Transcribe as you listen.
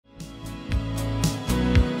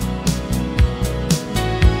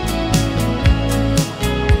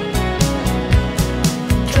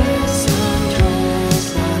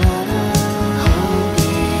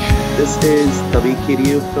is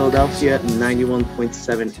WKDU Philadelphia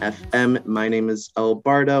 91.7 FM. My name is El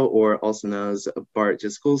Bardo, or also known as Bart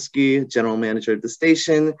Jaskulski, General Manager of the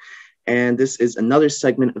station. And this is another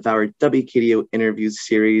segment of our WKDU Interviews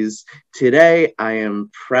series. Today, I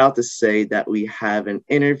am proud to say that we have an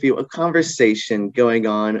interview, a conversation going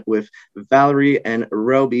on with Valerie and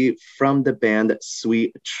Roby from the band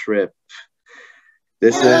Sweet Trip.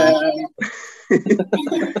 This is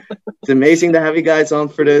it's amazing to have you guys on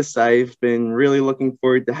for this. I've been really looking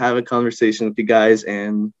forward to have a conversation with you guys,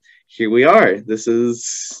 and here we are. This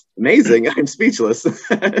is amazing. I'm speechless.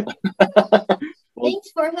 Thanks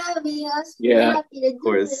for having us. Yeah, happy to Of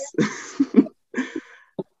course.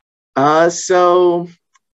 it. So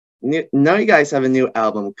now you guys have a new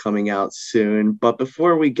album coming out soon, but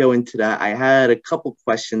before we go into that, I had a couple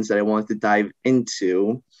questions that I wanted to dive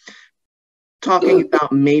into. Talking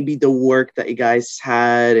about maybe the work that you guys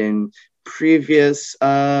had in previous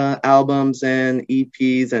albums and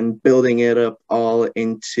EPs and building it up all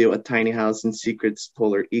into A Tiny House and Secrets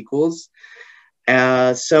Polar Equals.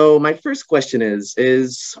 So my first question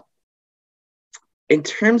is in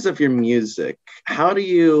terms of your music, how do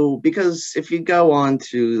you, because if you go on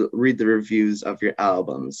to read the reviews of your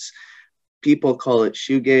albums, people call it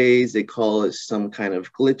shoegaze, they call it some kind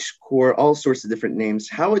of glitchcore, all sorts of different names.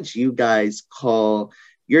 How would you guys call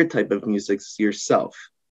your type of music yourself?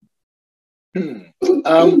 Yeah,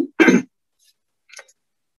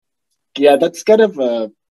 that's kind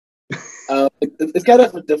of it's kind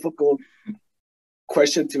of a difficult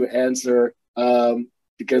question to answer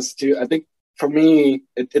because I think for me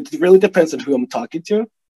it really depends on who I'm talking to.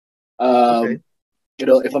 Okay.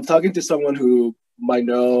 If I'm talking to someone who might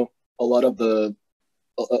know a lot of the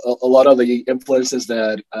influences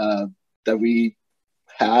that we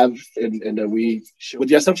have and that we should, with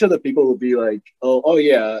the assumption that people will be like, oh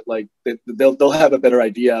yeah, like they'll have a better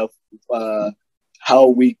idea of how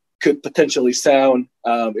we could potentially sound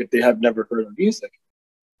if they have never heard our music.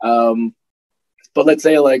 But let's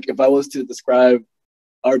say, like, if I was to describe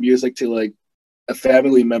our music to like a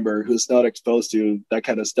family member who's not exposed to that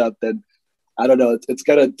kind of stuff, then I don't know. It's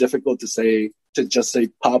kind of difficult to just say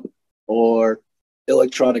pop or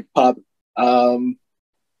electronic pop.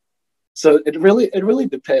 So it really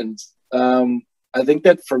depends. I think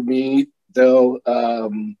that for me, though,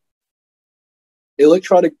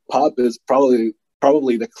 electronic pop is probably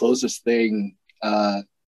the closest thing to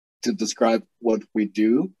describe what we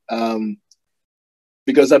do.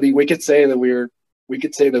 Because I mean, we could say that we're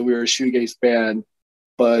a shoegaze band,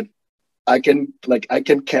 but I can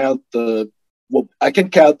count the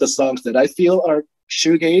songs that I feel are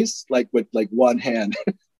shoegaze like with like one hand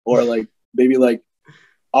or like maybe like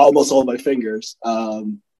almost all my fingers.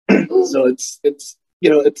 So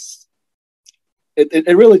it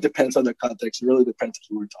really depends on the context. It really depends on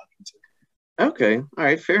who we're talking to. Okay. All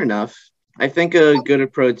right. Fair enough. I think a good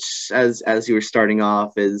approach as you were starting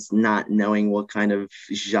off is not knowing what kind of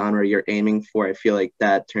genre you're aiming for. I feel like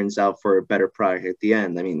that turns out for a better product at the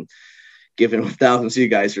end. I mean, given what albums you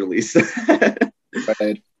guys released.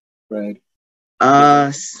 Right.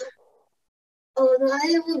 Although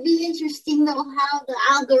it would be interesting though how the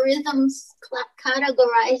algorithms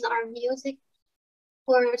categorize our music,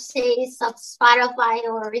 or say Spotify,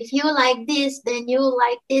 or if you like this, then you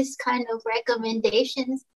like this kind of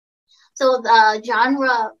recommendations. So the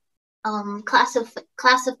genre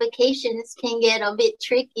classifications can get a bit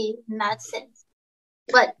tricky in that sense.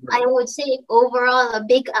 But I would say overall, a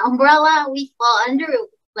big umbrella we fall under,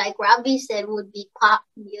 like Robbie said, would be pop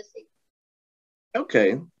music.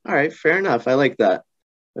 Okay. All right. Fair enough. I like that.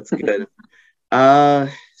 That's good. So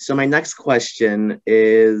my next question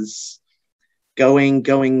is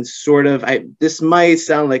going sort of, this might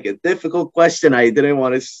sound like a difficult question. I didn't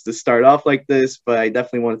want us to start off like this, but I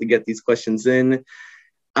definitely wanted to get these questions in.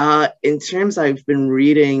 In terms, I've been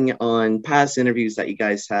reading on past interviews that you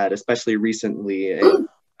guys had, especially recently in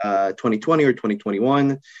 2020 or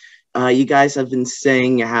 2021, you guys have been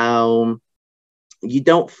saying how you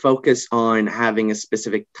don't focus on having a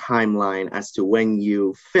specific timeline as to when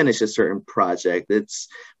you finish a certain project. It's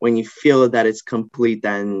when you feel that it's complete,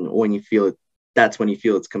 then when you feel it, that's when you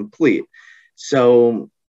feel it's complete.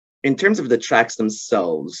 So in terms of the tracks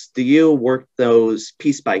themselves, do you work those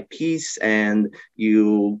piece by piece and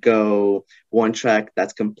you go one track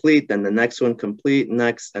that's complete, then the next one complete,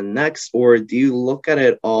 next and next, or do you look at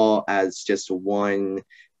it all as just one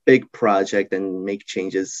big project and make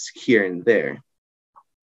changes here and there?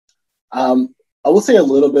 I will say a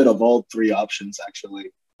little bit of all three options,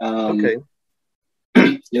 actually. Okay.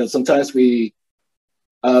 Sometimes we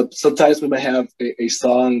might have a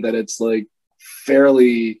song that it's like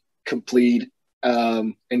fairly complete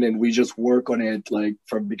and then we just work on it like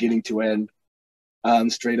from beginning to end,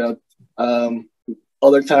 straight up.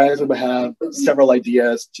 Other times we might have several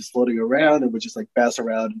ideas just floating around, and we just like pass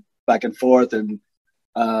around back and forth and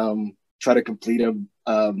try to complete them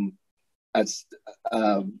as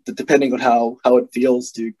depending on how it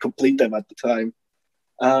feels to complete them at the time.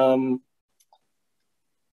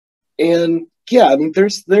 And yeah, I mean,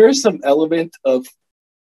 there is some element of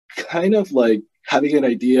kind of like having an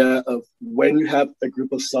idea of when you have a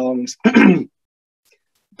group of songs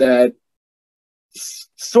that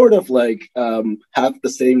sort of like have the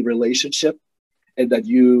same relationship, and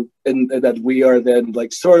that we are then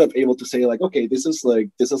like sort of able to say like, okay, this is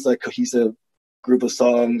a cohesive group of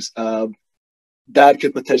songs that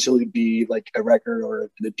could potentially be like a record or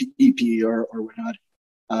an EP or whatnot.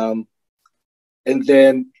 And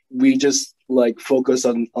then we just like focus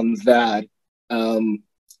on that.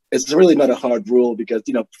 It's really not a hard rule because,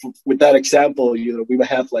 you know, with that example, you know, we would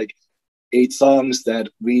have like 8 songs that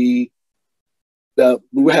we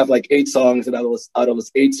would have like 8 songs, and out of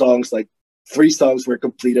those 8 songs, like 3 songs were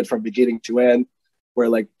completed from beginning to end, where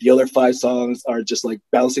like the other 5 songs are just like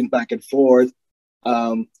bouncing back and forth.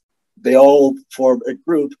 They all form a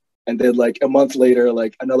group, and then like a month later,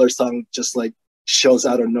 like another song just like shows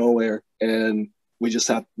out of nowhere, and we just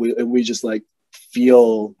like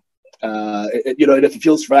feel, you know, and if it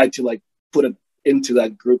feels right to like put it into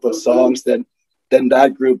that group of songs, then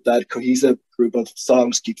that cohesive group of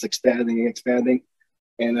songs keeps expanding and expanding.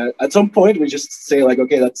 And at some point, we just say like,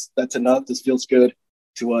 okay, that's enough. This feels good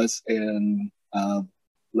to us, and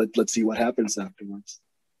let's see what happens afterwards.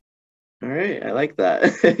 All right, I like that.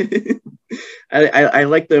 I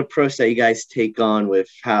like the approach that you guys take on with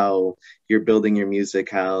how you're building your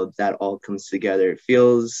music, how that all comes together. It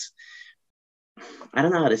feels, I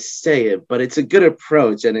don't know how to say it, but it's a good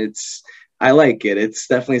approach, and I like it. It's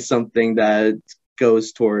definitely something that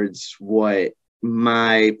goes towards what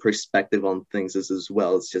my perspective on things is as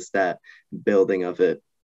well. It's just that building of it.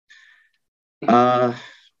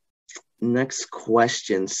 Next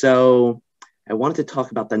question. So I wanted to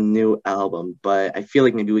talk about the new album, but I feel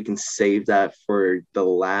like maybe we can save that for the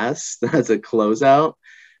last as a closeout.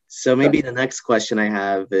 So maybe the next question I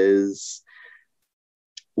have is,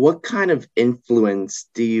 what kind of influence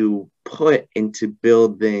do you put into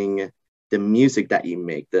building the music that you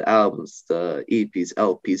make, the albums, the EPs,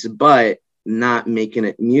 LPs, but not making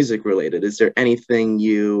it music related? Is there anything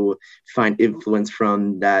you find influence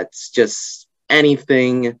from that's just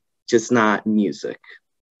anything, just not music?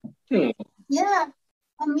 Yeah,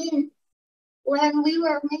 I mean, when we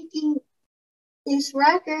were making this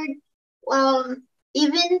record,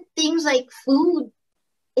 even things like food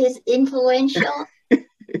is influential.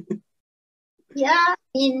 Yeah,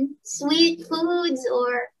 in sweet foods,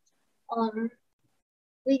 or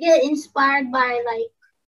we get inspired by like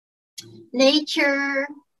nature,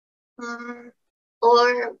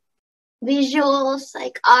 or visuals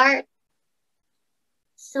like art.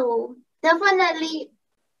 So definitely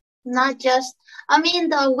not just, I mean,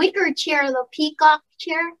 the wicker chair, the peacock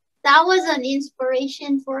chair, that was an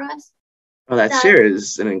inspiration for us. Oh, that chair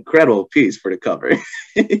is an incredible piece for the cover.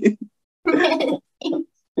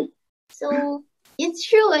 So it's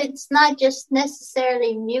true, it's not just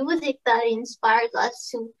necessarily music that inspires us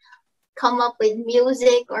to come up with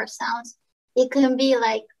music or sounds. It can be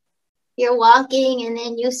like you're walking and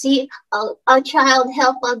then you see a child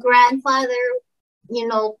help a grandfather, you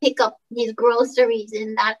know, pick up his groceries,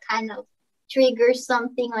 and that kind of triggers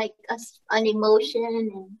something like an emotion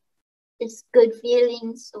and just good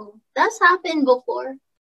feelings. So that's happened before.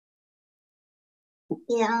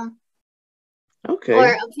 Yeah. Okay.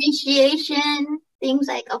 Or appreciation, things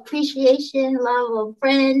like appreciation, love of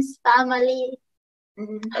friends, family,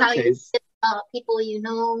 and how you feel about people you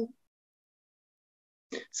know.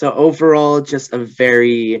 So overall, just a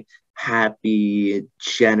very happy,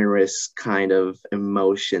 generous kind of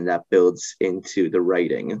emotion that builds into the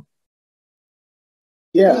writing.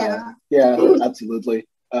 Yeah, absolutely.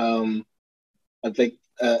 I think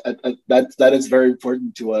that is very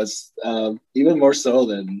important to us, even more so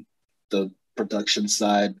than the production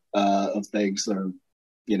side of things, or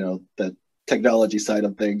you know, the technology side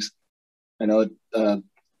of things. I know that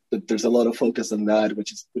there's a lot of focus on that,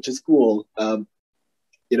 which is cool.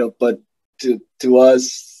 You know, but to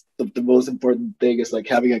us, the most important thing is like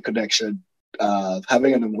having a connection,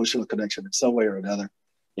 having an emotional connection in some way or another.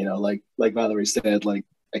 You know, like Valerie said, like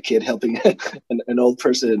a kid helping an old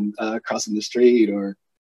person crossing the street, or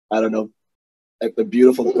I don't know, a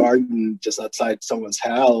beautiful garden just outside someone's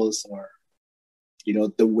house, or you know,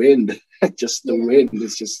 the wind. Just the wind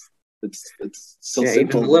is just it's so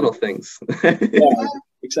simple. Even the little things. Yeah,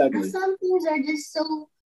 exactly. Some things are just so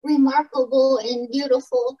remarkable and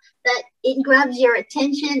beautiful that it grabs your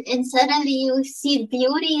attention, and suddenly you see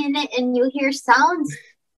beauty in it, and you hear sounds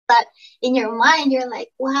that in your mind you're like,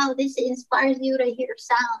 wow, this inspires you to hear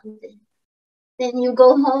sound. And then you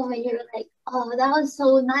go home and you're like, oh, that was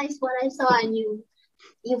so nice what I saw, and you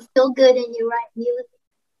feel good and you write music.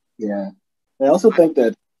 Yeah, I also think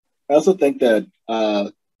that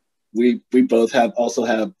we both have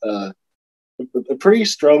a pretty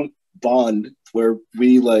strong bond where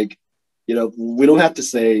we like, you know, we don't have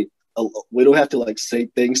to like say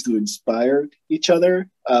things to inspire each other.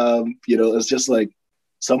 You know, it's just like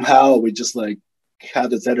somehow we just like have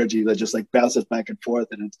this energy that just like bounces back and forth,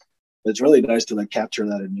 and it's really nice to like capture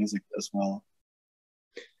that in music as well.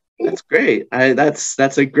 That's great.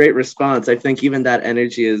 That's a great response. I think even that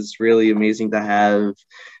energy is really amazing to have,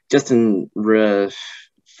 just in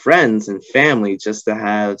friends and family, just to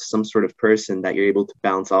have some sort of person that you're able to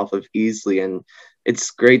bounce off of easily. And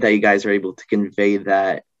it's great that you guys are able to convey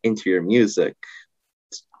that into your music.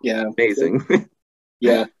 It's amazing.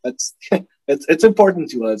 Yeah, it's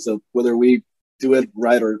important to us. So whether we do it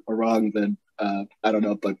right or wrong, then I don't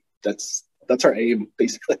know, but that's our aim,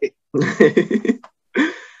 basically.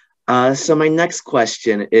 So my next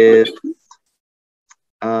question is,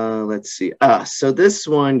 let's see. So this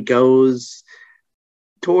one goes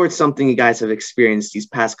towards something you guys have experienced these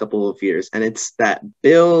past couple of years, and it's that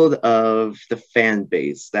build of the fan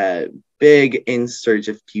base, that big insurge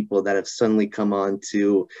of people that have suddenly come on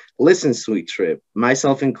to listen to Sweet Trip,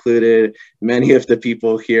 myself included, many of the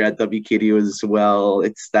people here at WKDU as well.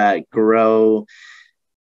 It's that grow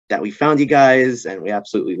that we found you guys, and we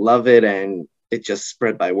absolutely love it, and it just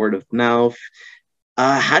spread by word of mouth.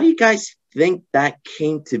 How do you guys think that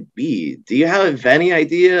came to be? Do you have any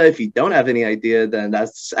idea? If you don't have any idea, then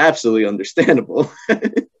that's absolutely understandable.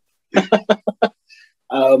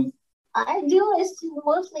 I do. It's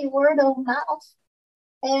mostly word of mouth,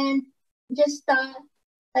 and just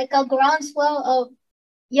like a groundswell of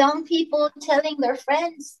young people telling their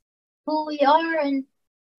friends who we are, and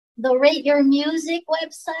the Rate Your Music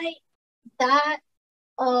website. That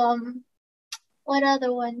what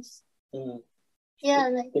other ones? Yeah,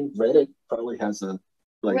 like I think Reddit probably has a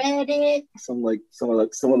like Reddit. Some of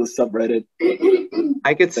the subreddit.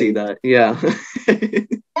 I could see that. Yeah.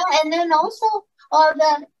 Yeah, and then also all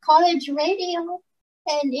the college radio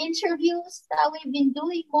and interviews that we've been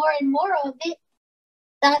doing more and more of it.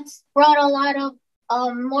 That's brought a lot of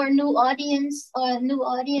more new audience and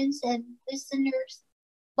listeners.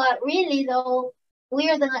 But really though,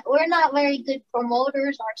 we're not very good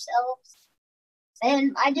promoters ourselves.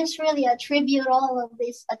 And I just really attribute all of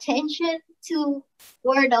this attention to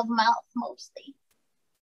word of mouth mostly.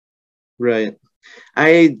 Right.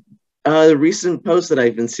 The recent posts that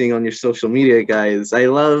I've been seeing on your social media, guys, I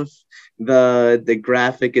love the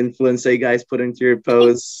graphic influence that you guys put into your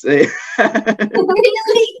posts. Really?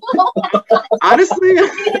 Oh my God. Honestly,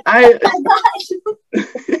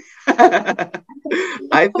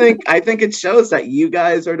 I think it shows that you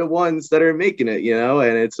guys are the ones that are making it, you know,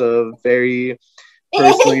 and it's a very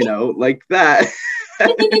personal, you know, like that.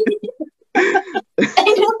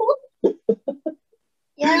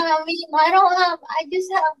 Yeah, I mean, I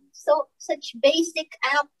just have such basic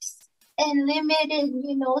apps and limited,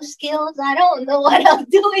 you know, skills. I don't know what I'm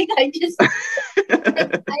doing. I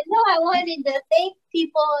know I wanted to thank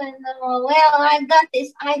people, and well, I've got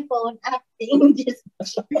this iPhone app thing, just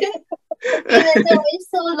even though it's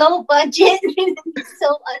so low budget, it's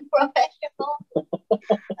so unprofessional.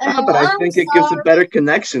 But I think it gives a better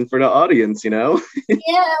connection for the audience, you know?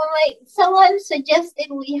 Yeah, like someone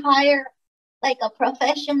suggested we hire like a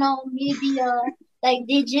professional media, like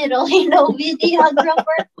digital, you know,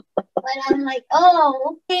 videographer. But I'm like,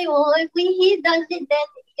 oh, okay, well, if he does it, then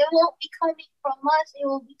it won't be coming from us. It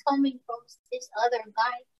will be coming from this other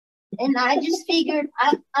guy. And I just figured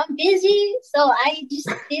I'm busy, so I just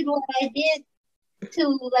did what I did to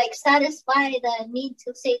like satisfy the need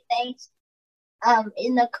to say thanks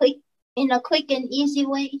in a quick and easy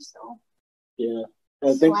way. So yeah.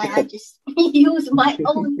 That's why I just use my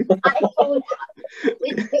own iPhone app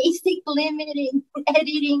with basic limited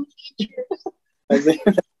editing features. I think,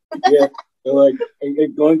 yeah, like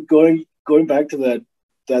going back to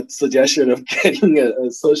that suggestion of getting a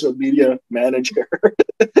social media manager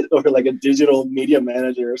or like a digital media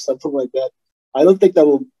manager or something like that. I don't think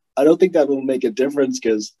that will make a difference,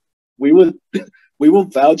 because we will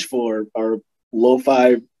vouch for our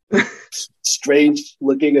lo-fi strange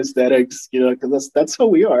looking aesthetics, you know, because that's how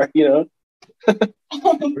we are, you know.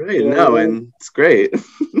 Right. You know, no, and it's great.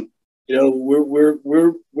 You know, we're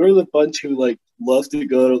the bunch who like love to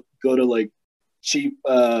go to like cheap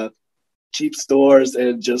cheap stores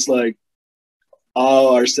and just like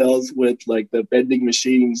awe ourselves with like the vending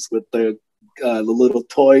machines with the little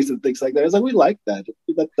toys and things like that. It's like we like that.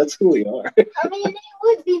 That's who we are. I mean, it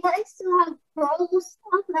would be nice to have pro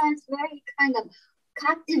stuff that's very kind of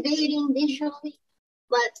captivating visually.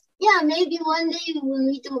 But yeah, maybe one day when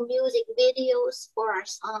we do music videos for our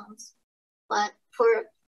songs. But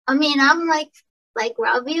I mean, I'm like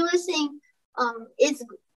Robbie was saying,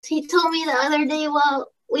 he told me the other day,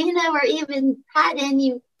 well, we never even had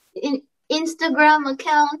any Instagram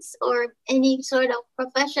accounts or any sort of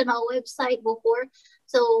professional website before.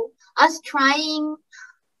 So us trying,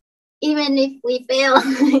 even if we fail,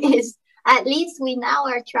 is at least we now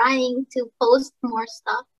are trying to post more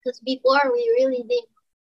stuff, because before we really didn't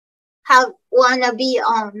want to be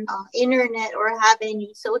on internet or have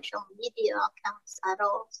any social media accounts at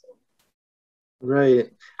all. So.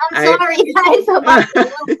 Right. I'm sorry, guys, about the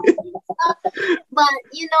stuff, but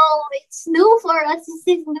you know, it's new for us. This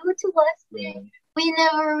is new to us. We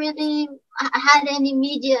never really had any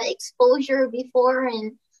media exposure before,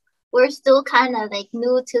 and we're still kind of like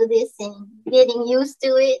new to this and getting used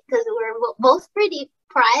to it, because we're both pretty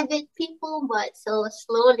private people, but so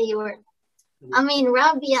slowly I mean,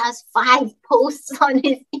 Robbie has 5 posts on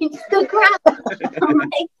his Instagram.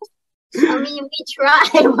 I mean, we try,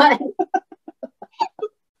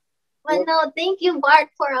 but no, thank you, Bart,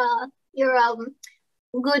 for your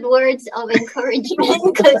good words of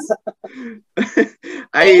encouragement. Cause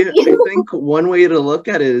I think one way to look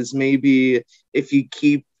at it is maybe if you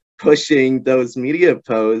keep pushing those media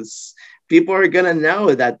posts, people are gonna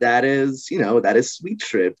know that is Sweet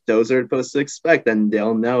Trip. Those are supposed to expect, and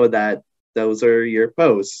they'll know that those are your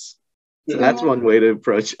posts. So that's one way to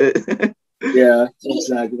approach it. Yeah,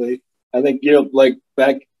 exactly. I think like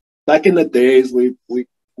back in the days,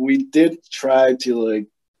 we did try to like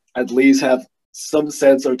at least have some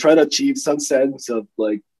sense, or try to achieve some sense of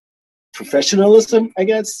like professionalism, I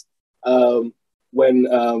guess. When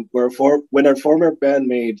our former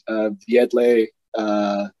bandmate Vietle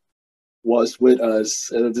was with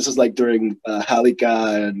us, and this is like during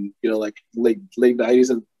Halika and like late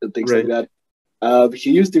 90s and things like that.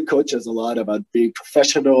 He used to coach us a lot about being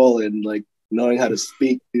professional and like knowing how to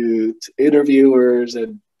speak to interviewers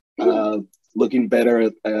and looking better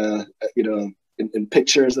at in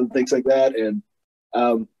pictures and things like that. And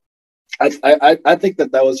I think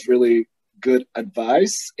that was really good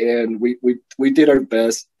advice, and we did our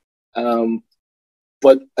best.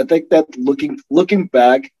 But I think that looking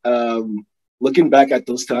back at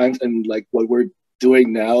those times and like what we're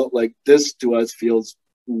doing now, like this to us feels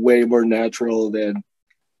way more natural than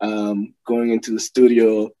going into the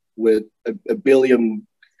studio with a billion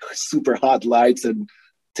super hot lights and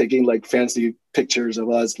taking like fancy pictures of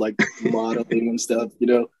us like modeling and stuff.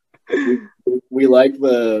 We like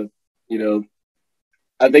the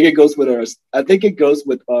I think it goes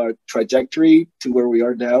with our trajectory to where we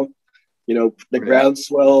are now. The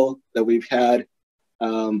groundswell that we've had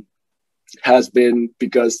has been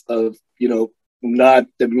because of not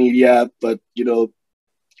the media, but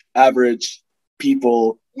average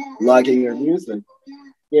people liking our music.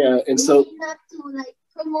 And we so didn't have to like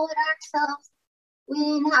promote ourselves. We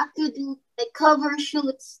didn't have to do like cover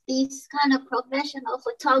shoots, these kind of professional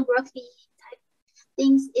photography type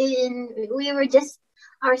things. We were just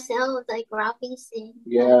ourselves, like Robbie said.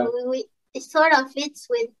 It sort of fits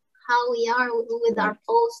with how we are with our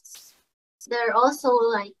posts. They're also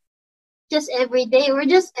like just everyday. We're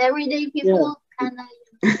just everyday people, kind of.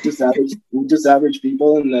 Just average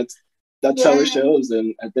people, and that's how it shows.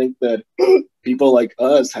 And I think that people like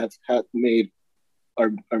us have made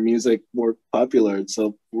our music more popular.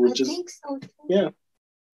 So I think so too. Yeah.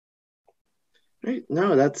 Right.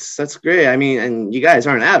 No, that's great. I mean, and you guys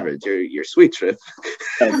aren't average. You're Sweet Trip.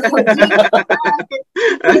 Did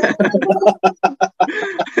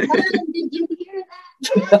you hear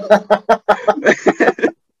that?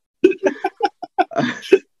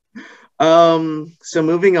 So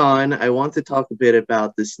moving on, I want to talk a bit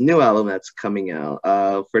about this new album that's coming out.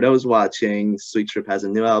 For those watching, Sweet Trip has a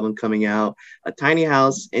new album coming out, A Tiny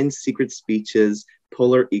House in Secret Speeches,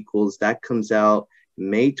 Polar Equals. That comes out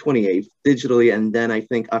May 28th digitally, and then I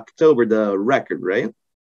think October the record, right?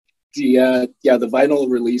 The vinyl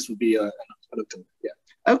release would be October. Yeah.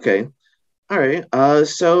 Okay. All right.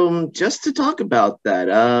 So just to talk about that,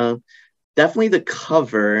 definitely the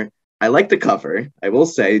cover. I like the cover. I will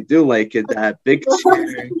say, I do like it. That big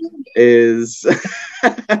chair is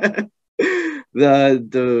the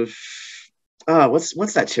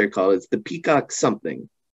what's that chair called? It's the peacock something.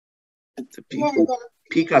 The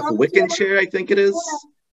peacock Wiccan chair, I think it is.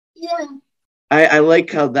 Yeah. I like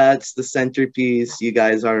how that's the centerpiece. You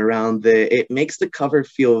guys are around it makes the cover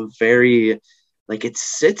feel very like it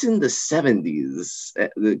sits in the 70s,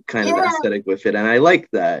 the kind of Yeah. aesthetic with it. And I like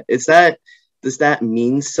that. Does that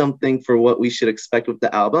mean something for what we should expect with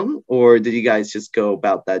the album? Or did you guys just go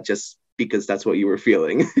about that just because that's what you were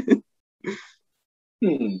feeling?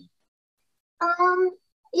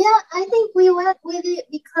 Yeah, I think we went with it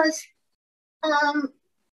because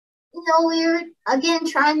we're again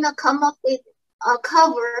trying to come up with a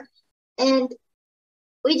cover, and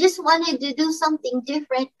we just wanted to do something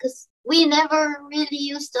different because we never really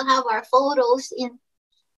used to have our photos in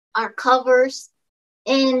our covers.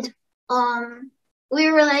 And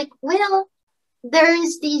we were like, well, there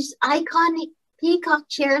is these iconic peacock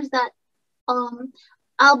chairs that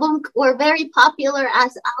album were very popular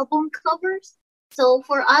as album covers. So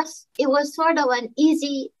for us, it was sort of an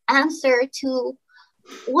easy answer to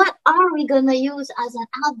what are we gonna use as an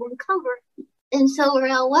album cover? And so we're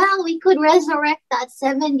like, well, we could resurrect that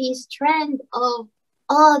 70s trend of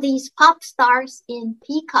all these pop stars in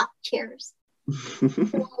peacock chairs.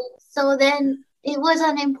 So then it was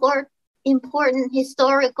an important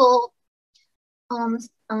historical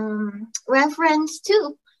reference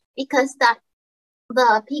too, because that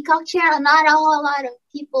the peacock chair, not a whole lot of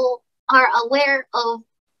people are aware of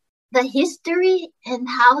the history and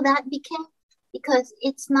how that became, because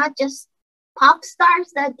it's not just pop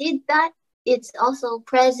stars that did that, it's also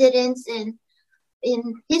presidents, and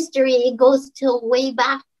in history it goes to way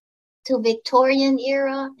back to Victorian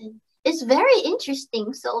era, and it's very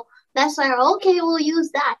interesting. So that's why, okay, we'll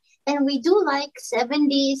use that. And we do like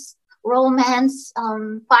 70s romance,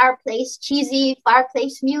 cheesy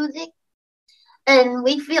fireplace music. And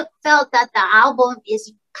we felt that the album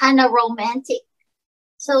is kind of romantic.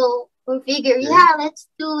 So we figured, yeah, let's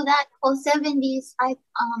do that whole 70s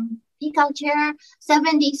peacock chair,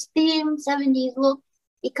 70s theme, 70s look,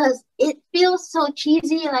 because it feels so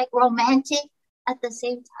cheesy, like romantic at the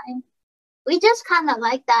same time. We just kind of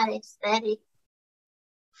like that aesthetic.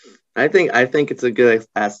 I think it's a good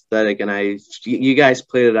aesthetic, and you guys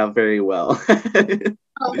played it out very well.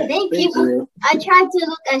 Oh, thank you. I tried to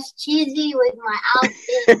look as cheesy with my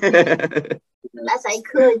outfit as I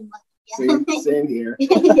could. Yeah. Same here.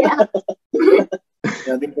 Yeah.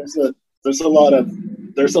 I think there's a lot of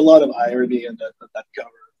irony in that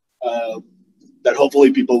cover that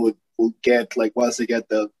hopefully people will get, like once they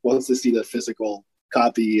see the physical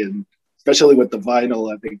copy, and especially with the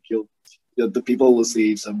vinyl. I think the people will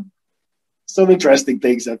see some interesting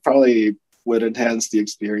things that probably would enhance the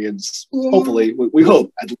experience. Yeah. Hopefully, we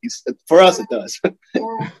hope, at least for us it does. Yeah,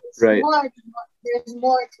 right. There's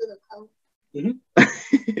more to the cover.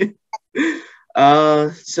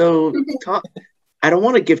 So I don't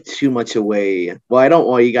want to give too much away. Well, I don't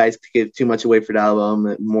want you guys to give too much away for the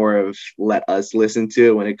album. More of let us listen to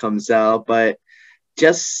it when it comes out. But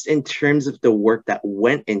just in terms of the work that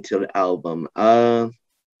went into the album,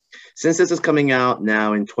 since this is coming out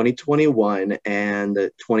now in 2021, and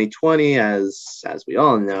 2020, as we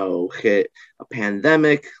all know, hit a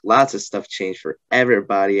pandemic, lots of stuff changed for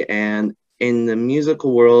everybody. And in the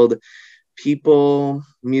musical world, people,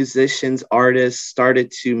 musicians, artists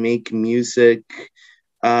started to make music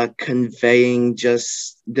conveying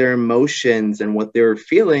just their emotions and what they were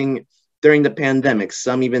feeling during the pandemic.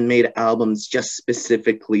 Some even made albums just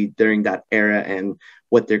specifically during that era and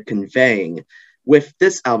what they're conveying. With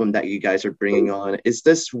this album that you guys are bringing on, is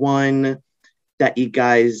this one that you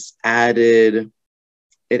guys added,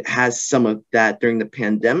 it has some of that during the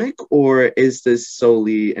pandemic, or is this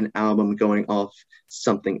solely an album going off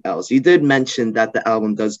something else? You did mention that the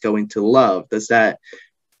album does go into love. Does that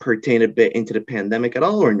pertain a bit into the pandemic at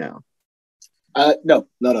all, or no? No,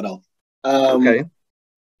 not at all. Okay.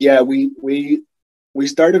 Yeah, we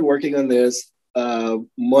started working on this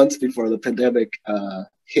months before the pandemic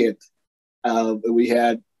hit. We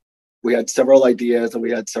had several ideas, and we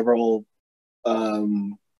had several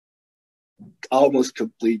almost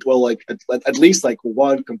complete, well, like at least like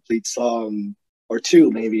one complete song or two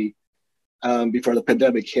maybe before the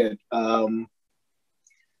pandemic hit. And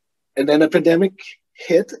then the pandemic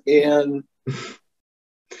hit, and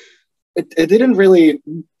it didn't really,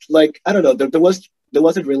 like, I don't know, there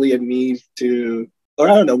wasn't really a need to, or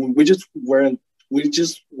I don't know, we just weren't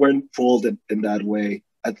pulled in that way.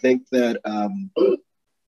 I think that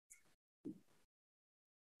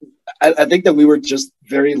I think that we were just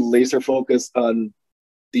very laser focused on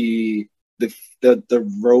the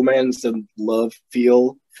romance and love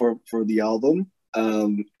feel for the album,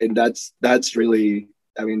 and that's really,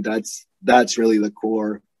 I mean, that's really the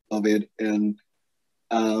core of it. And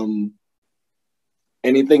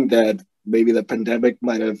anything that maybe the pandemic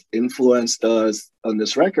might have influenced us on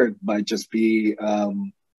this record might just be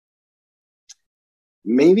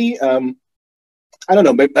maybe I don't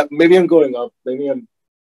know. Maybe I'm going off. Maybe I'm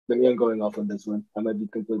going off on this one. I might be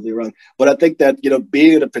completely wrong. But I think that,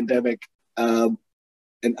 being in a pandemic and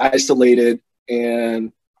isolated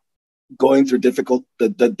and going through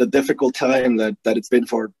the difficult time that it's been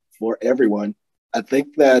for everyone, I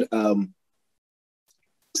think that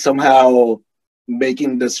somehow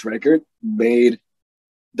making this record made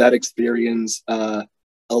that experience a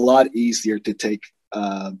lot easier to take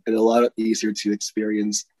and a lot easier to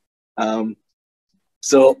experience.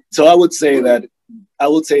 So I would say that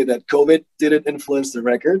COVID didn't influence the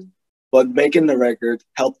record, but making the record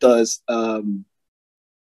helped us, I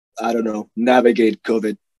don't know, navigate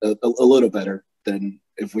COVID a little better than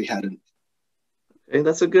if we hadn't. And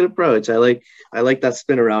that's a good approach. I like that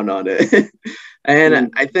spin around on it.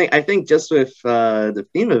 And I think just with the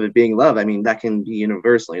theme of it being love, I mean, that can be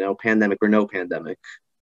universal, pandemic or no pandemic.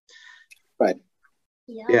 Right.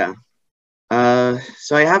 Yeah.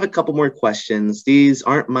 So I have a couple more questions. These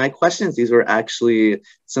aren't my questions. These were actually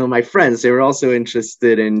some of my friends. They were also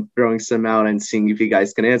interested in throwing some out and seeing if you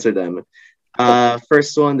guys can answer them.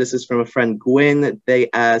 First one, this is from a friend, Gwen. They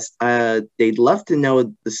asked, they'd love to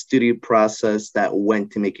know the studio process that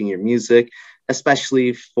went to making your music,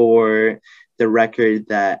 especially for the record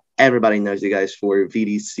that everybody knows you guys for,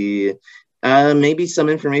 VDC. Maybe some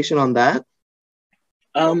information on that?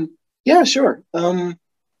 Yeah, sure.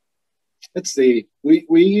 Let's see.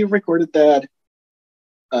 We recorded that.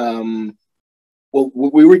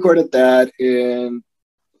 We recorded that in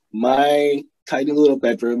my tiny little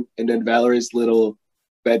bedroom, and then Valerie's little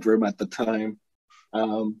bedroom at the time.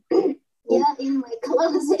 Yeah, in my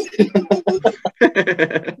closet.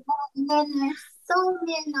 And then there's so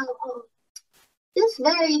many just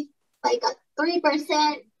very like a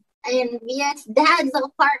 3% in VX Dad's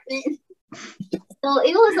apartment. So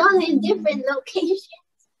it was all in different locations,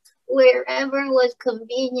 wherever was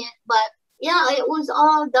convenient. But yeah, it was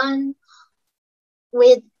all done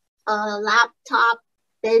with a laptop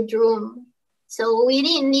bedroom. So we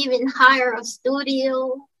didn't even hire a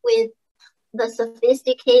studio with the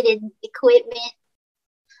sophisticated equipment.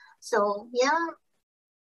 So yeah,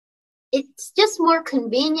 it's just more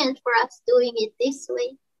convenient for us doing it this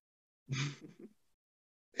way.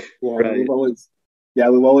 Yeah, right. we've always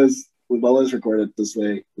recorded this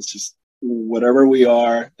way. It's just whatever we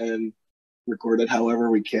are and record it however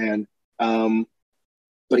we can.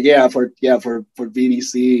 But yeah, for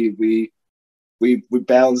VDC, we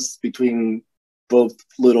bounce between both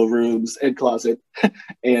little rooms and closet,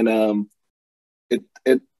 and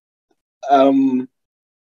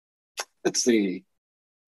let's see,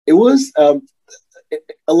 it was a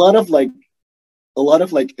lot of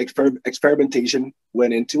experimentation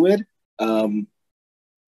went into it.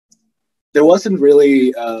 There wasn't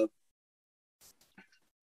really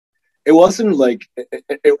there wasn't like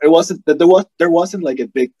a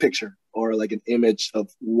big picture or like an image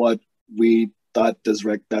of what we thought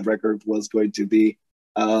that record was going to be.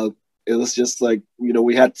 It was just like,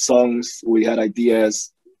 we had songs, we had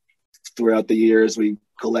ideas throughout the years. We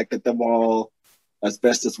collected them all as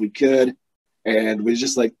best as we could, and we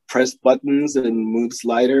just like pressed buttons and moved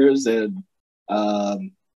sliders and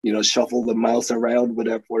shuffle the mouse around,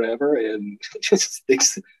 whatever, and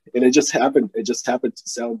it just happened. It just happened to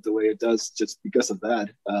sound the way it does, just because of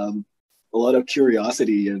that. A lot of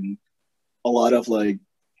curiosity and a lot of like,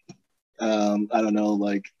 I don't know,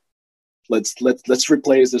 like let's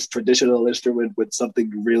replace this traditional instrument with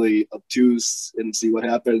something really obtuse and see what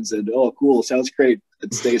happens. And oh, cool, sounds great.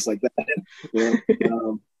 It stays like that.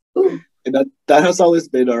 And that has always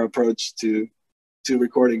been our approach to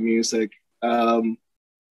recording music.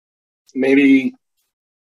 Maybe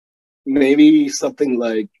something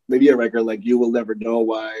like, maybe a record like You Will Never Know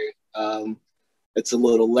Why. It's a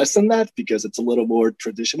little less than that because it's a little more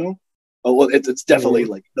traditional. Oh, well, it's definitely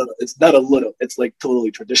like, no, it's not a little, it's like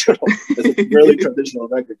totally traditional. It's a really traditional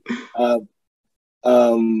record. But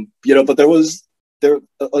there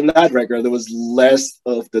on that record, there was less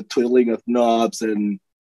of the twiddling of knobs and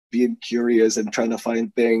being curious and trying to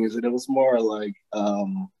find things. And it was more like,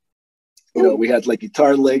 we had like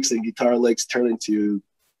guitar licks, and guitar licks turned into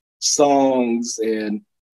songs. And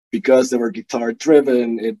because they were guitar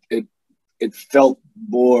driven, it felt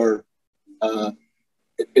more,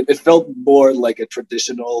 it felt more like a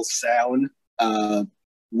traditional sound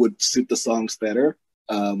would suit the songs better.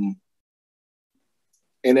 And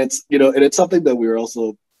it's something that we're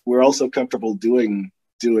also comfortable doing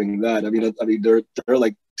that. I mean, there are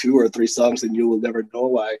like 2 or 3 songs in You Will Never Know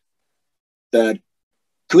Why that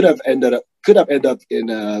could have ended could have ended up in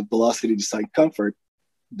Velocity Design Comfort,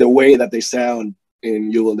 the way that they sound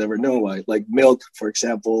in You Will Never Know Why. Like Milk, for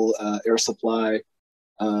example, Air Supply.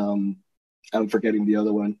 I'm forgetting the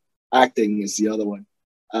other one. Acting is the other one.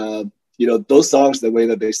 You know, those songs, the way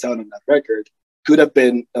that they sound on that record, could have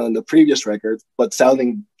been on the previous record, but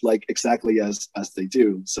sounding like exactly as they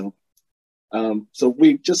do. So, so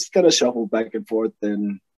we just kind of shuffle back and forth,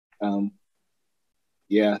 and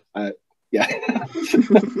yeah.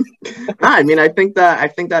 I mean, I think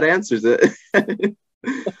that answers it.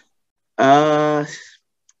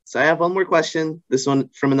 So I have one more question. This one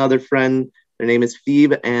from another friend. Their name is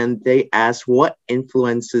Phoebe, and they ask what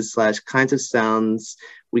influences / kinds of sounds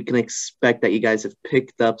we can expect that you guys have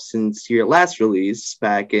picked up since your last release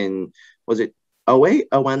back in, was it 08,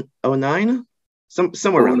 01, 09?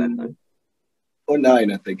 Somewhere around that time.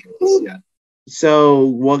 09, I think it was, yeah. So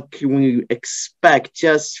what can we expect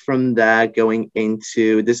just from that going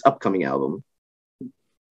into this upcoming album?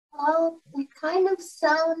 Well, it kind of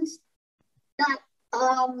sounds that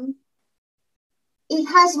it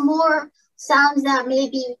has more sounds that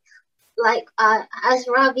maybe like as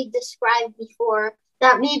Robbie described before,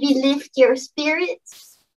 that maybe lift your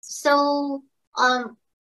spirits. So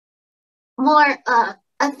more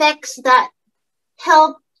effects that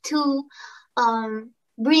help to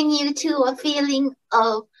bring you to a feeling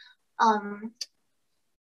of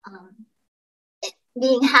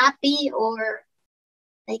being happy, or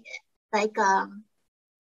like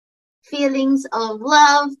feelings of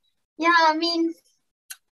love. Yeah, I mean,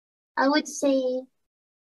 I would say,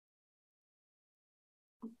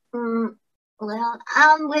 well,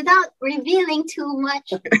 without revealing too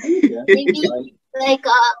much, maybe like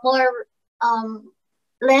more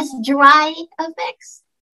less dry effects,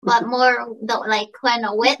 but more like kind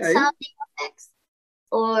of wet sounding effects,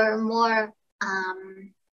 or more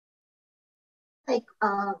like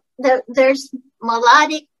there's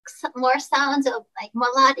melodic, more sounds of like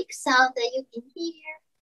melodic sound that you can hear.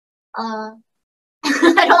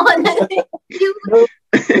 I don't want to.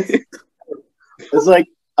 It's like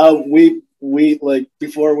we like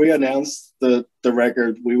before we announced the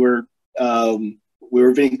record, we were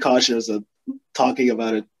being cautious of talking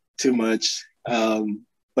about it too much.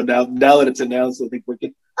 But now that it's announced, I think we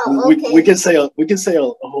can say a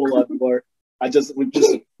whole lot more. We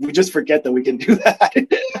just forget that we can do that.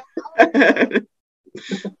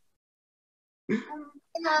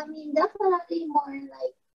 I mean, definitely more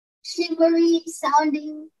like shimmery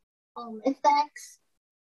sounding effects,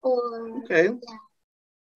 or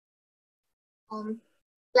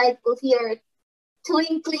like if you're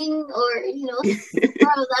twinkling, or or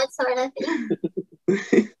that sort of thing.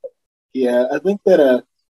 Yeah, I think that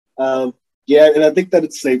and I think that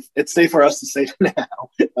it's safe for us to say now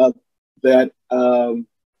that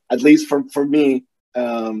at least for me,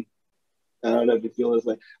 I don't know if you feel this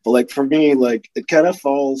way, but like for me, like it kind of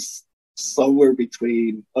falls somewhere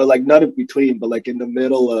between, or like not in between, but like in the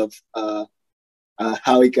middle of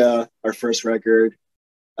Halika, our first record,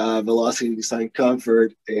 Velocity Design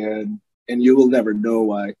Comfort, and You Will Never Know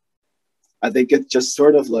Why. I think it's just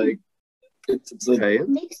sort of like it's a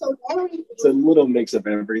mix of everything. It's a little mix of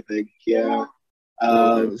everything. Yeah.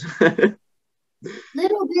 Little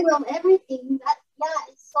bit of everything.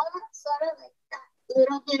 It's sort of like that.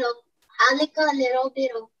 Little bit of Halika, little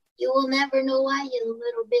bit of You Will Never Know Why, a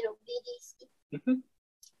little bit of BDC. Mm-hmm.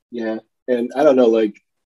 Yeah, and I don't know,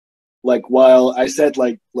 like while I said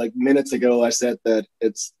like minutes ago, I said that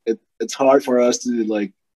it's hard for us to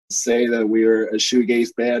like say that we're a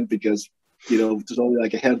shoegaze band because there's only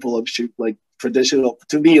like a handful of traditional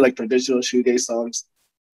shoegaze songs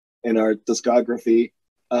in our discography.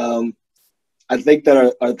 I think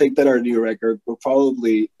that our new record will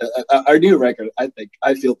probably our new record.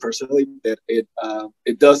 I feel personally that it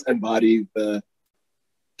does embody the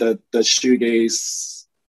shoegaze,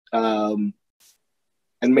 and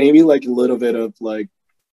maybe like a little bit of like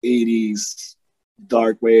 80s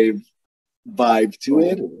dark wave vibe to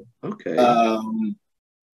it. Okay.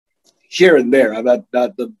 Here and there. I'm not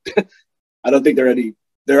the. I don't think there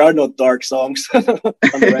are no dark songs on the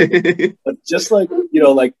record, but just like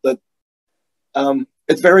like the.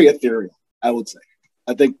 It's very ethereal, I would say.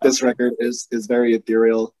 I think this record is very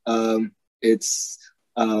ethereal. It's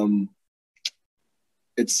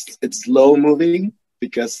slow moving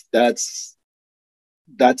because that's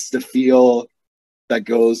the feel that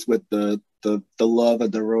goes with the love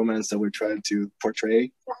and the romance that we're trying to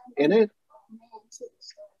portray in it.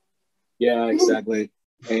 Yeah, exactly.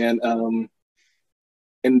 And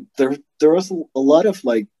there was a lot of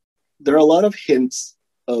there are a lot of hints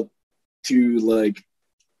to like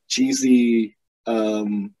cheesy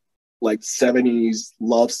like 70s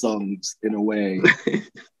love songs in a way.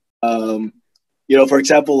 You know, for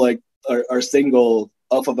example, like our single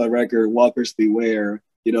off of a record, Walkers Beware,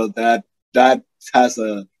 you know, that has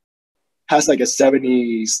like a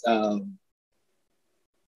 70s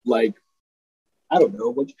like, I don't know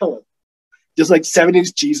what you call it, just like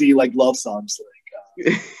 70s cheesy like love songs, like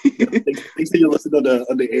you know, things that you listen on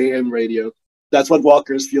the AM radio. That's what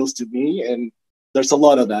Walkers feels to me, and there's a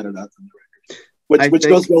lot of that on the record, which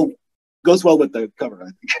goes well with the cover,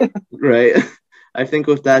 I think. Right. I think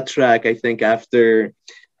with that track, I think after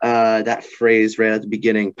that phrase right at the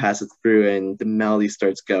beginning passes through and the melody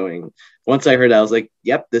starts going. Once I heard that, I was like,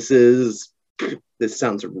 "Yep, this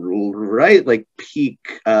sounds right like peak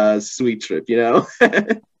Sweet Trip," you know.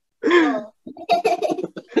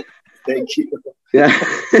 Thank you. Yeah.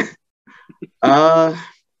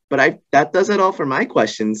 But that does it all for my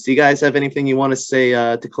questions. Do you guys have anything you want to say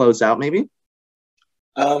to close out, maybe?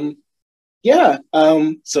 Yeah.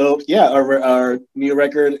 So yeah, our new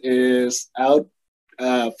record is out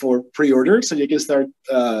for pre-order, so you can start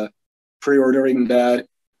pre-ordering that.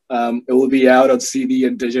 It will be out on CD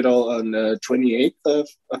and digital on the 28th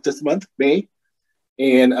of this month, May,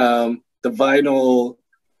 and the vinyl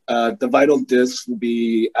disc will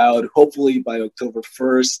be out hopefully by October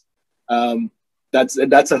 1st.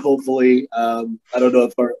 That's a hopefully. I don't know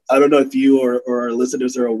if you or our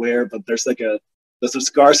listeners are aware, but there's a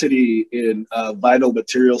scarcity in vinyl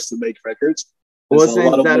materials to make records.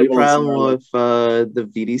 Wasn't that a problem with the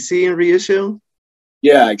VDC and reissue?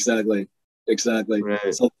 Yeah, exactly.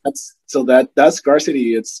 Right. So that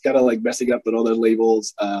scarcity, it's kind of like messing up with all the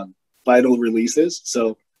labels vinyl releases.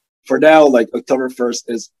 So for now, like October 1st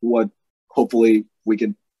is what hopefully we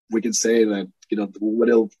can say that, you know, when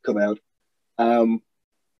it'll come out.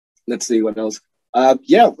 Let's see what else.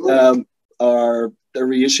 The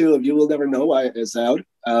reissue of You Will Never Know is out.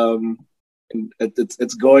 And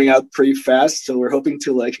it's going out pretty fast, so we're hoping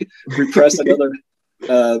to like repress another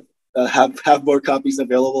have more copies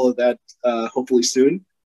available of that hopefully soon.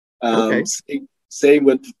 Okay. Same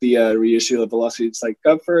with the reissue of Velocity and Psych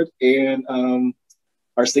Comfort, and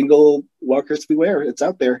our single Walkers Beware. It's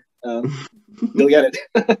out there. You'll get it.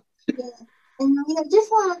 Yeah. And I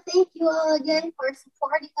just want to thank you all again for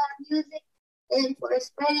supporting our music and for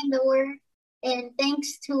spreading the word. And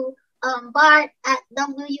thanks to Bart at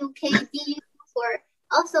WKDU for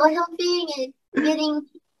also helping and getting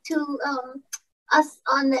to us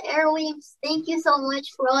on the airwaves. Thank you so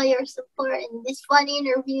much for all your support in this fun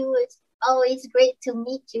interview. It's always great to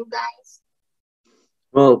meet you guys.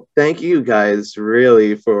 Well, thank you guys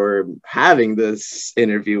really for having this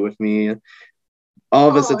interview with me. All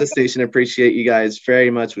of us at the station appreciate you guys very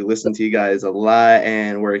much. We listen to you guys a lot,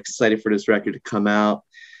 and we're excited for this record to come out.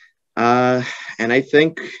 And I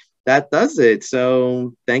think that does it.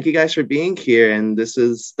 So thank you guys for being here. And this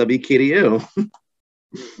is WKDU.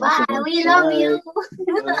 Bye. We love you.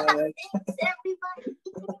 Thanks, everybody.